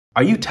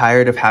Are you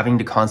tired of having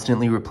to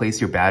constantly replace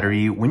your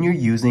battery when you're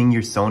using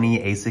your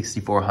Sony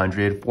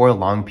a6400 for a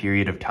long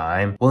period of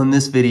time? Well, in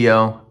this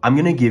video, I'm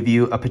gonna give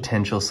you a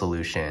potential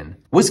solution.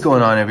 What's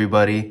going on,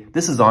 everybody?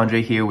 This is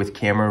Andre here with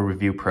Camera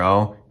Review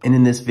Pro, and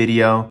in this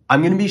video,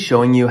 I'm gonna be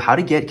showing you how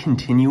to get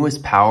continuous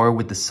power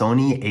with the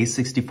Sony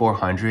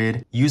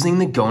a6400 using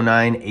the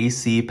Go9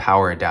 AC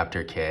power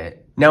adapter kit.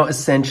 Now,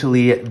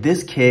 essentially,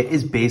 this kit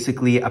is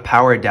basically a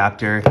power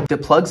adapter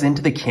that plugs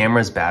into the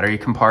camera's battery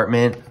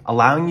compartment,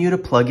 allowing you to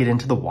plug it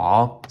into the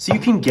wall so you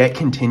can get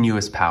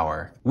continuous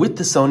power. With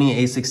the Sony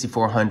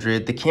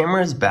a6400, the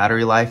camera's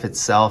battery life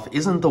itself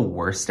isn't the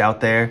worst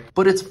out there,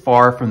 but it's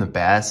far from the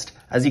best.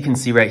 As you can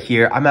see right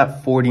here, I'm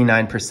at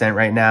 49%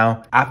 right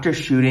now after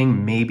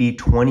shooting maybe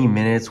 20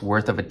 minutes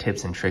worth of a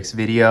tips and tricks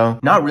video.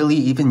 Not really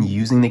even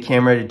using the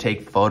camera to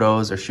take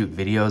photos or shoot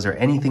videos or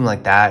anything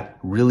like that.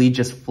 Really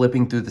just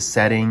flipping through the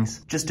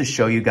settings just to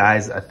show you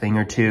guys a thing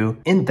or two.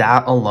 In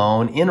that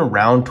alone, in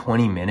around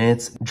 20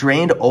 minutes,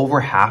 drained over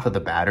half of the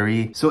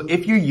battery. So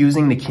if you're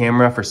using the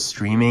camera for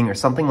streaming or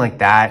something like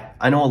that,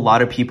 I know a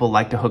lot of people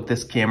like to hook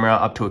this camera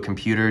up to a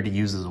computer to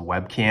use as a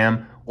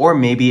webcam. Or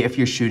maybe if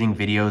you're shooting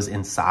videos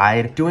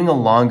inside, doing a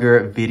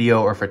longer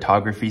video or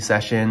photography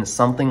session,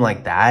 something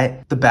like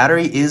that, the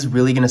battery is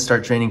really gonna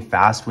start draining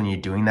fast when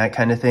you're doing that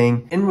kind of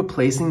thing. And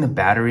replacing the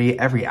battery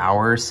every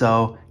hour or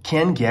so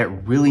can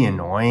get really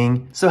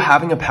annoying. So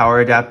having a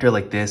power adapter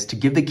like this to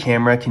give the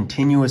camera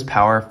continuous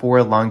power for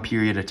a long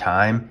period of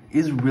time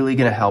is really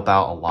gonna help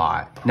out a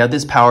lot. Now,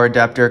 this power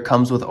adapter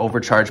comes with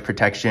overcharge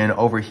protection,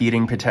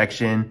 overheating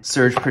protection,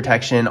 surge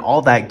protection,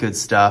 all that good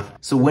stuff.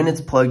 So when it's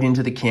plugged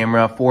into the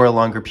camera for a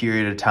longer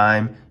period of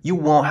time, you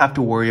won't have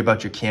to worry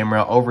about your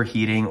camera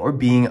overheating or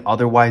being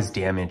otherwise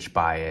damaged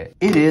by it.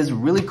 It is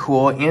really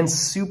cool and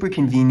super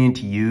convenient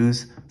to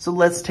use. So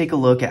let's take a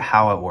look at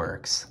how it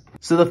works.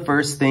 So the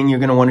first thing you're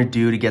gonna wanna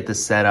do to get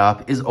this set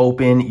up is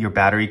open your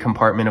battery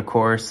compartment, of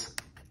course.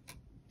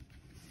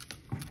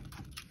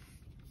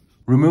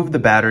 Remove the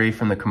battery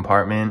from the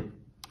compartment.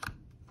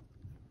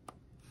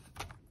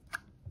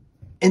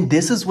 And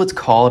this is what's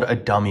called a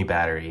dummy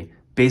battery.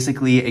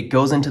 Basically, it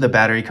goes into the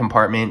battery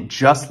compartment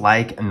just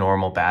like a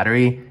normal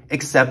battery,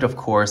 except of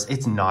course,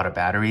 it's not a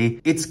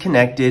battery. It's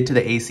connected to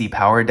the AC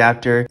power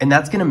adapter, and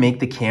that's gonna make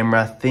the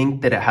camera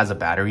think that it has a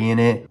battery in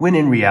it, when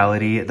in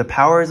reality, the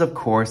power is of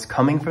course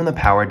coming from the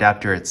power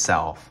adapter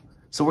itself.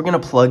 So we're gonna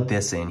plug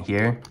this in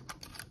here.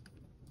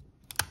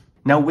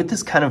 Now, with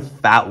this kind of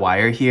fat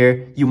wire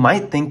here, you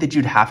might think that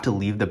you'd have to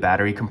leave the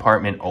battery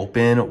compartment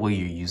open while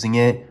you're using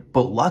it,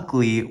 but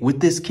luckily, with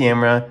this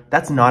camera,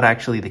 that's not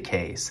actually the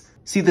case.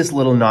 See this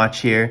little notch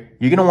here?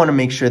 You're gonna wanna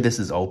make sure this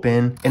is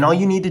open, and all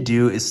you need to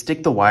do is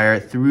stick the wire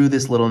through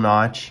this little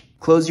notch,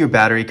 close your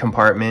battery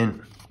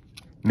compartment,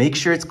 make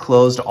sure it's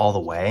closed all the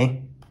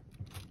way,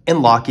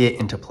 and lock it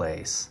into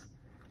place.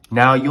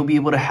 Now you'll be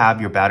able to have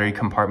your battery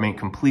compartment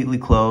completely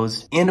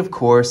closed, and of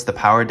course, the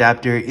power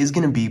adapter is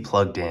gonna be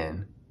plugged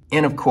in.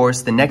 And of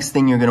course, the next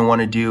thing you're gonna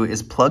wanna do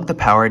is plug the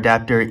power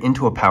adapter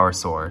into a power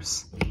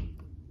source.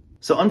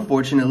 So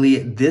unfortunately,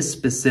 this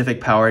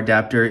specific power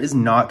adapter is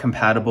not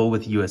compatible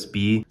with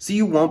USB, so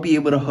you won't be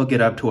able to hook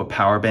it up to a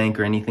power bank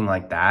or anything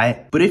like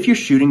that. But if you're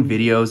shooting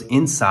videos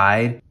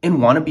inside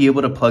and want to be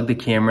able to plug the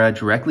camera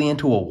directly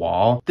into a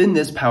wall, then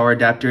this power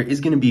adapter is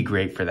going to be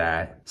great for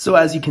that. So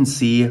as you can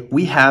see,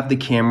 we have the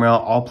camera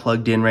all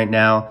plugged in right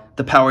now.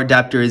 The power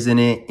adapter is in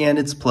it and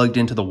it's plugged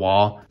into the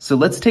wall. So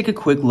let's take a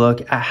quick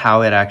look at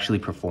how it actually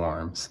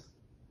performs.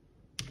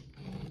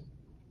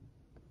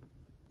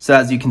 So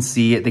as you can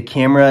see, the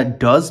camera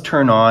does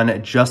turn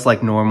on just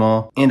like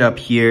normal. And up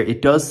here,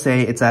 it does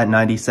say it's at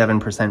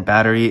 97%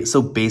 battery,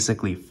 so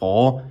basically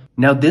full.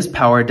 Now this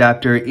power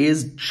adapter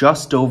is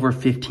just over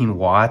 15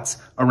 watts,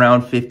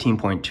 around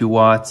 15.2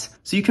 watts.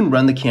 So you can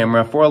run the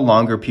camera for a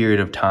longer period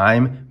of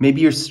time.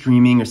 Maybe you're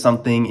streaming or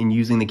something and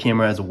using the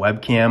camera as a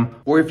webcam,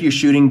 or if you're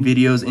shooting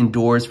videos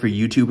indoors for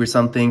YouTube or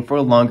something for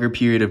a longer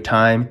period of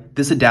time,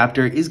 this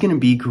adapter is gonna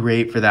be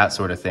great for that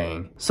sort of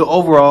thing. So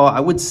overall, I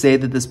would say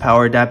that this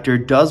power adapter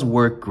does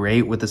work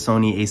great with the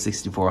Sony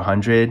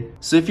a6400.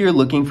 So if you're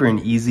looking for an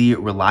easy,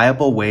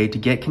 reliable way to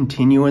get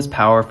continuous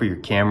power for your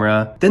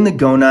camera, then the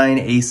Go9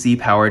 AC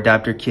power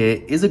adapter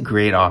kit is a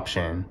great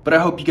option. But I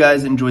hope you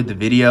guys enjoyed the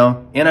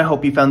video, and I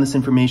hope you found this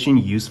information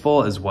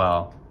useful as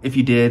well. If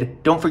you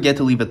did, don't forget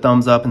to leave a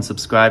thumbs up and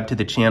subscribe to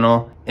the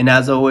channel. And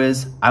as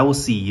always, I will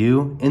see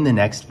you in the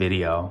next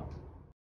video.